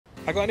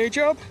I got a new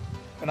job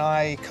and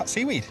I cut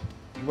seaweed.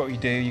 What you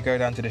do, you go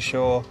down to the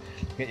shore,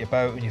 you get your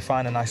boat and you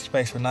find a nice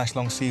space with nice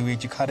long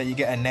seaweed, you cut it, you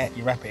get a net,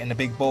 you wrap it in a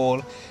big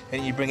ball,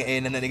 and you bring it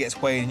in and then it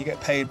gets weighed and you get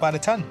paid by the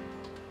ton.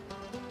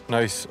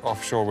 Nice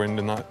offshore wind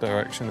in that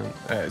direction, and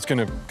it's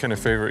going to kind of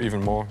favour it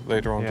even more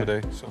later on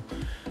today. So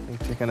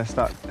we're going to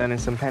start earning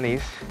some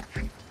pennies.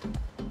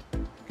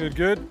 Good,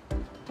 good.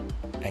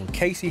 And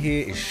Casey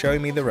here is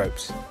showing me the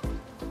ropes.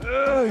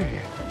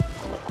 There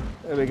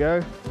we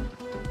go.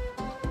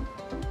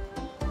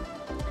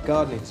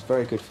 Gardening is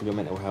very good for your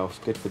mental health,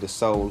 good for the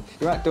soul.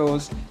 You're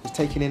outdoors, just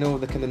taking in all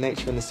the kind of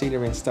nature and the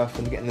scenery and stuff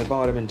and getting the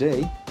vitamin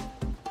D.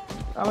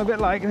 I'm a bit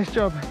like this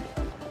job.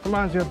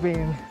 Reminds me of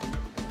being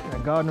a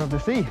gardener of the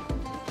sea.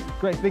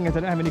 Great thing is I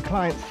don't have any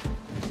clients,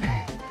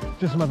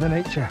 just Mother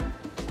Nature.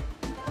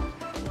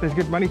 There's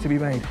good money to be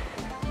made.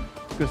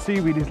 Because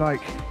seaweed is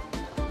like,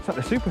 it's like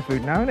the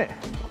superfood now, isn't it?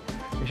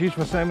 It's used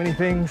for so many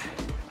things,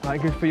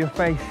 like good for your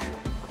face,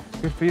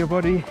 good for your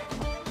body.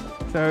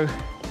 So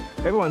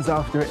everyone's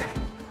after it.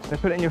 They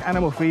put it in your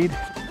animal feed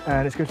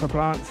and it's good for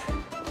plants.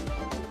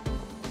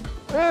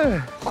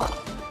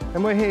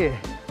 And we're here.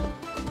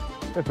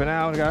 But for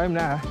now, I'm going home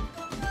now.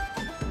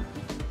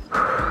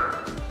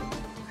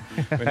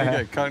 We need to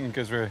get cutting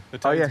because the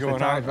tide's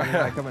going out.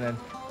 Coming in.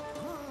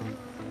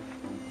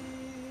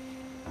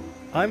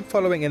 I'm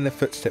following in the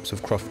footsteps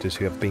of crofters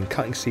who have been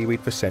cutting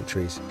seaweed for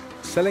centuries,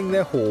 selling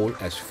their haul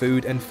as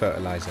food and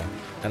fertiliser.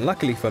 And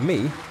luckily for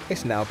me,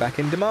 it's now back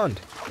in demand.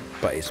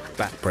 But it's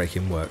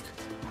back-breaking work.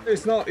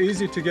 It's not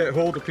easy to get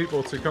hold of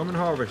people to come and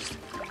harvest.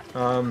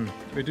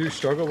 We do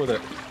struggle with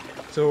it.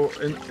 So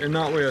in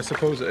that way, I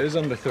suppose it is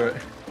under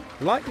threat.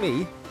 Like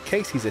me,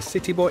 Casey's a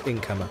city boy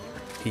incomer.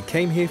 He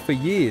came here for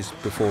years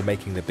before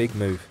making the big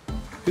move.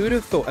 Who would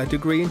have thought a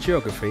degree in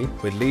geography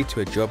would lead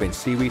to a job in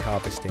seaweed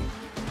harvesting?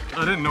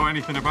 I didn't know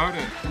anything about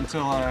it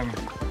until I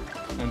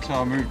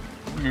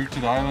moved to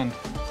the island.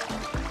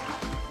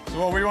 So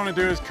what we want to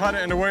do is cut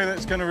it in a way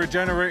that's going to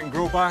regenerate and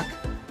grow back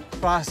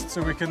fast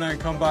so we can then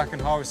come back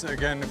and harvest it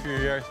again in a few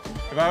years.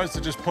 If I was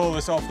to just pull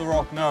this off the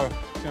rock now,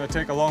 it's going to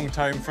take a long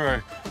time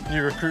for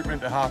new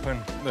recruitment to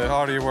happen. The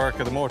harder you work,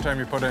 the more time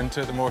you put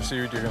into it, the more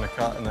seaweed you're going to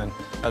cut, and then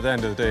at the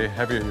end of the day,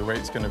 heavier your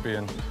weight's going to be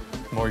and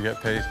the more you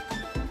get paid.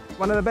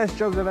 One of the best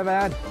jobs I've ever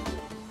had.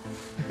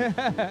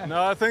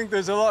 No, I think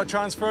there's a lot of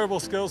transferable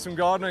skills from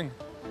gardening.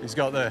 He's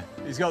got the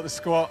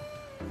squat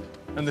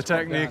and the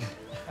technique.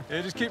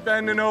 Yeah, just keep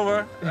bending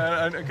over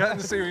and cutting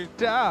the seaweed.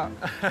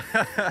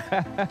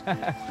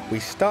 We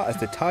start as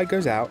the tide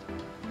goes out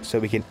so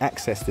we can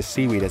access the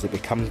seaweed as it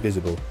becomes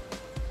visible.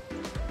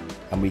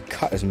 And we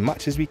cut as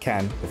much as we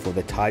can before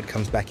the tide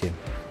comes back in.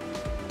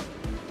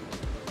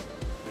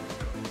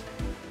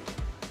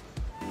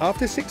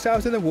 After 6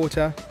 hours in the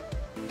water,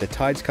 the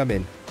tides come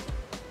in,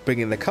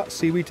 bringing the cut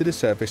seaweed to the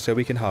surface so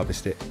we can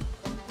harvest it.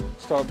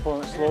 Start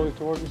pulling it slowly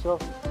towards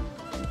yourself.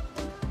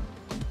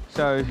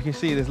 So as you can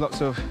see, there's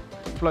lots of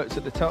floats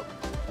at the top.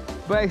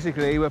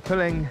 Basically, we're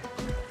pulling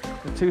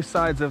the two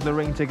sides of the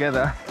ring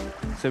together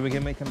so we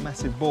can make a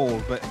massive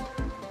ball, but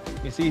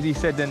it's easy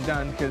said than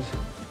done because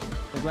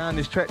the ground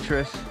is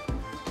treacherous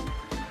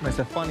and it's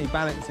a funny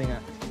balancing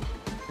act.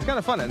 It's kind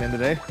of fun at the end of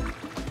the day.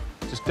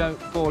 Just don't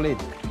fall in.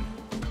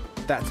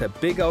 That's a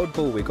big old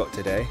ball we got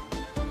today.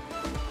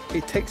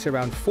 It takes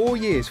around 4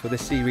 years for the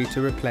seaweed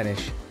to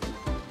replenish,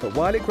 but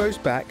while it grows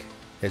back,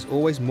 there's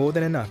always more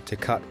than enough to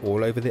cut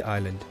all over the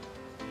island.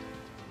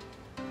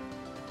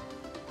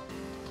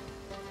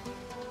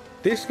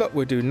 This lot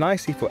will do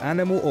nicely for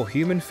animal or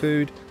human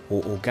food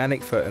or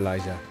organic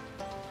fertiliser.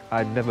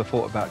 I'd never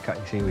thought about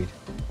cutting seaweed,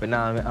 but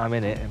now I'm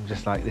in it. I'm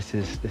just like, this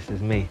is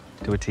me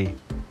to a T.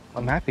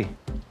 I'm happy.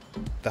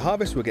 The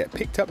harvest will get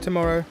picked up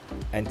tomorrow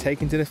and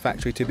taken to the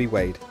factory to be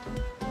weighed.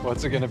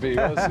 What's it going to be?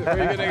 What are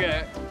you going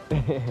to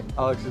get?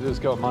 Alex has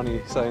just got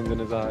money signed in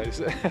his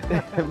eyes.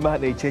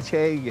 Money,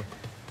 cha-ching.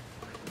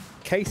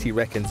 Casey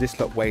reckons this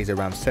lot weighs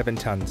around 7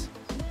 tons.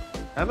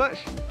 How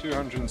much?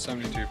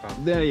 272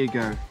 pounds. There you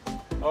go.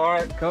 All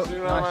right, cool.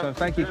 Nice one.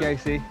 Thank you,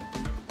 Casey.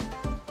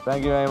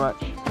 Thank you very much.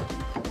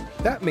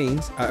 That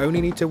means I only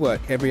need to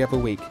work every other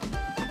week.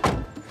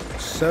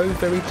 So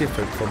very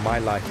different from my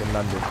life in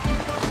London.